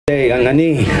Hey,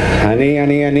 Ani.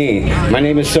 My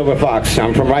name is Silverfox.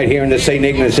 I'm from right here in the St.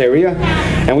 Ignace area,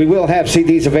 and we will have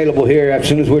CDs available here as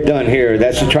soon as we're done here.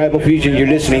 That's the Tribal Fusion you're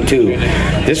listening to.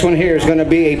 This one here is going to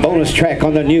be a bonus track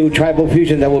on the new Tribal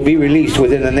Fusion that will be released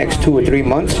within the next 2 or 3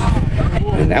 months.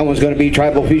 And that one's going to be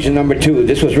Tribal Fusion number 2.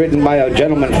 This was written by a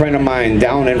gentleman friend of mine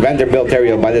down in Vanderbilt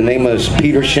area by the name of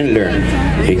Peter Schindler.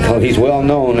 He's well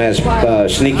known as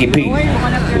Sneaky Pete.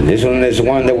 And this one is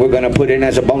one that we're going to put in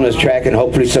as a bonus track and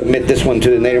hopefully submit this one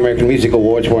to the Native American Music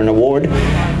Awards for an award.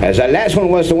 As that last one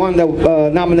was the one that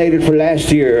nominated for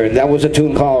last year, and that was a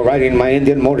tune called Riding My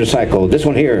Indian Motorcycle. This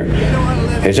one here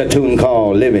is a tune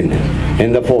called Living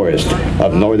in the Forest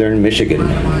of Northern Michigan.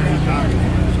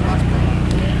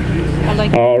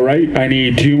 All right, I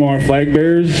need 2 more flag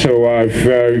bearers. So if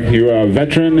you're a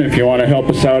veteran, if you want to help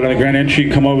us out on the grand entry,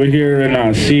 come over here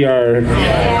and see our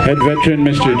head veteran,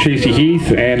 Mr. Tracy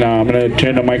Heath. And I'm going to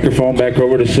turn the microphone back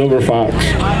over to Silverfox.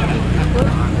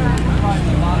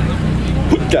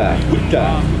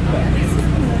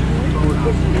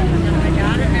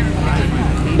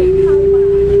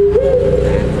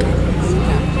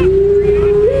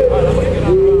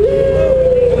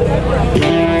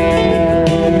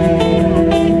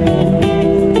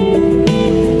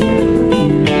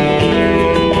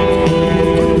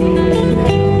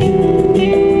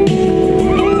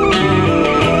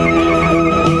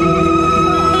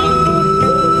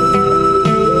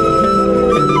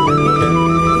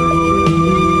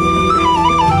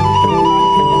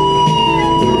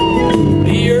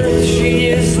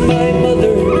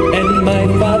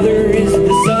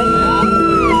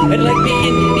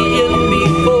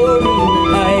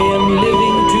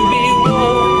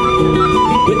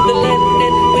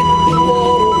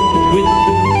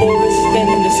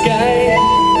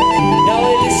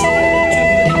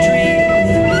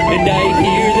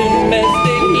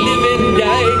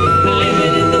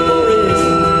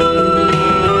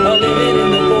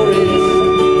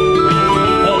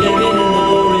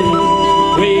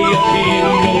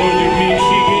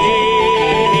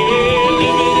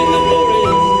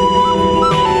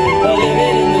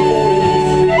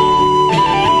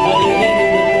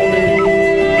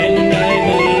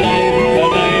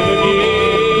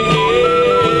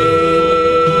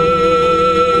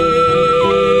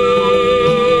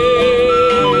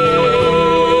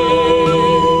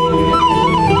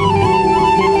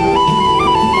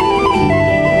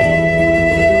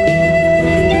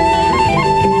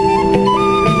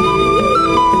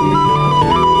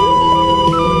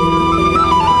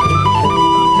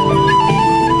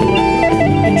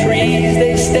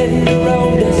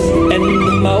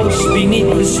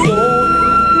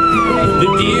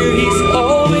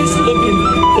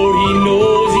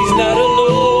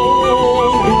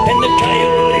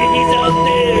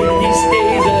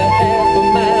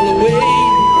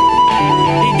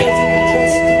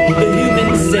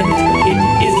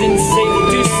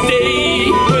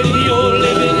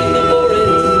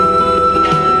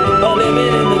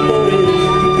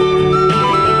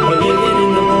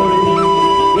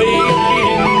 Way up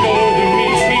in northern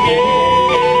Michigan.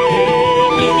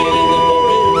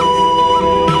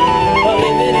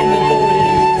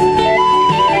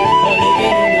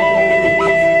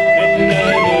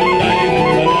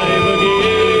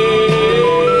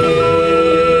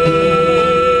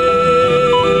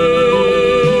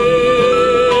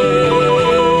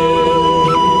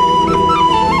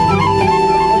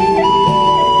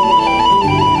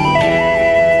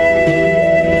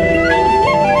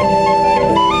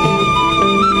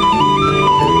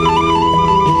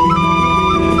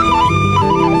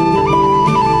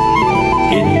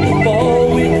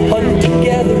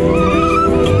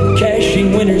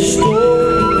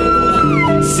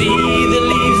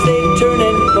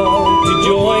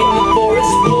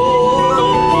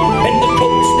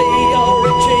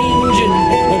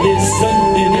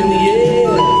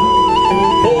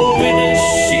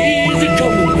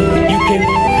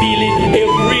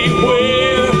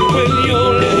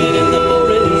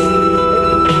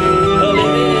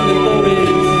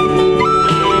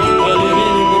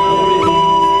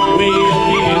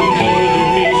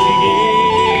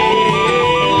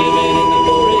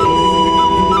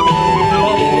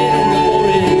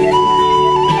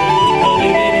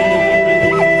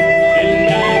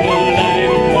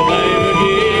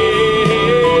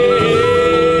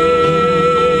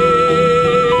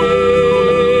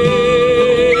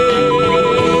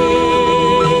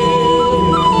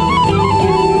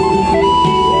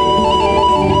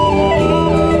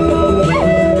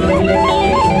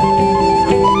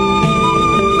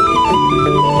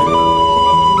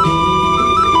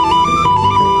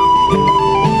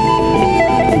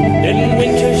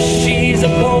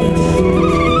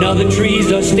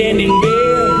 are standing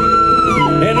bare,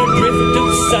 and a drift of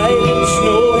silent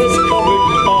snow has covered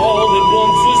all that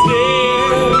once was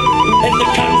there. And the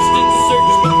constant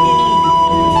search for food,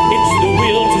 it's the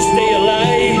will to stay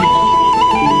alive.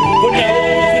 For now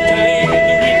is the time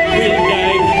the weak will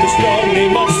die, the strong they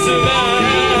must survive.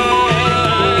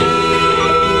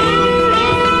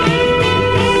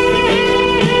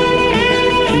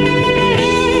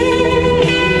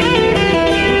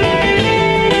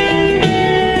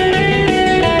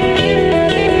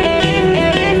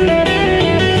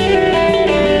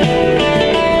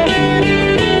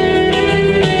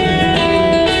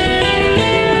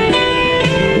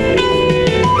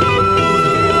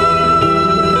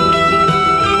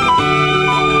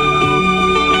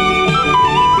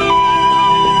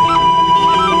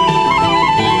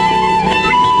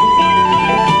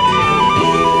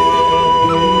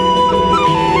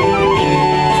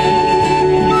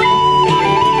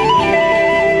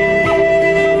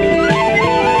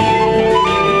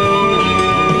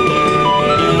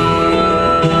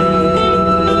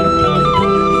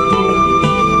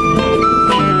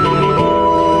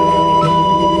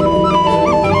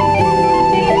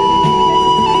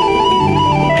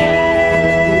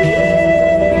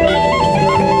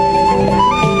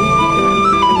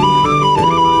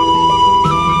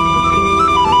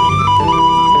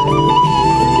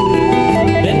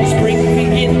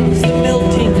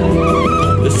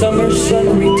 Summer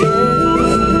sun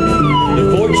returns, the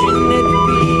fortunate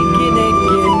begin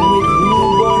again with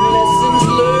newborn lessons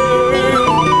learned.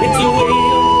 It's a way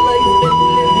of life and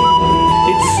living,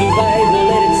 it's survival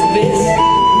at its best.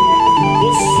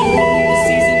 Well, soon the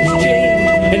seasons change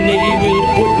and they will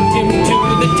put him to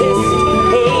the test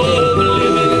of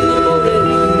living in the forest.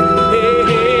 Hey,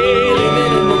 hey, living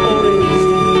in the forest.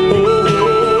 Oh,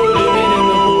 living in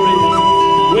the forest.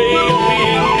 Way up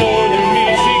in northern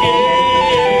Michigan.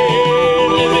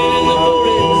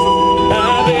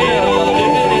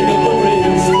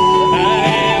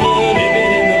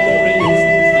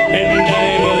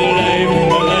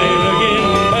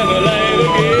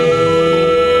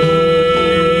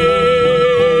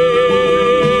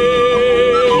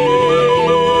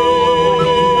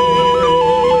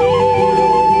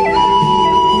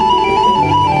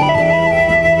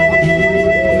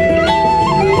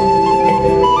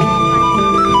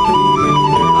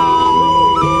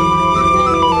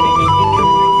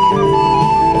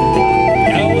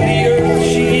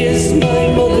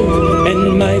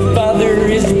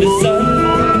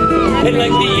 And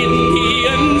like the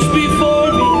Indians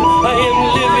before me, I am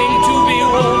living to be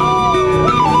one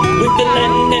with the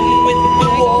land and with the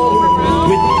water,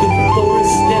 with the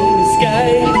forest and the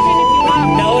sky.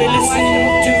 Now I listen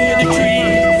to the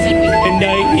trees and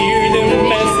I hear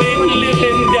them as they live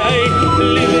and die.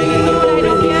 Living in the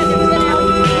forest,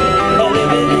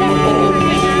 living in the forest,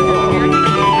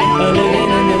 living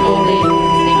in the forest,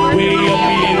 way up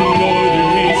in northern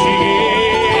Michigan.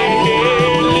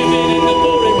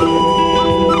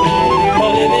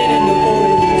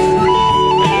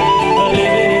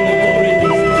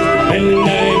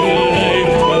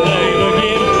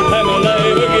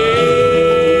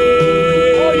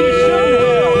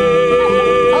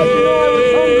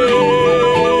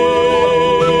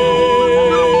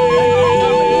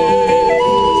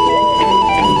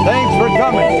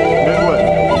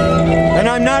 And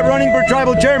I'm not running for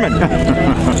tribal chairman.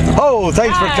 Oh,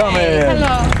 thanks for coming.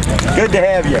 Hello. Good to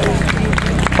have you.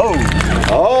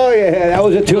 Oh yeah, that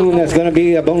was a tune that's going to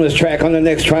be a bonus track on the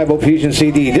next Tribal Fusion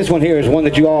CD. This one here is one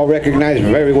that you all recognize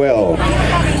very well.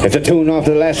 It's a tune off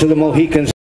the Last of the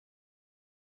Mohicans.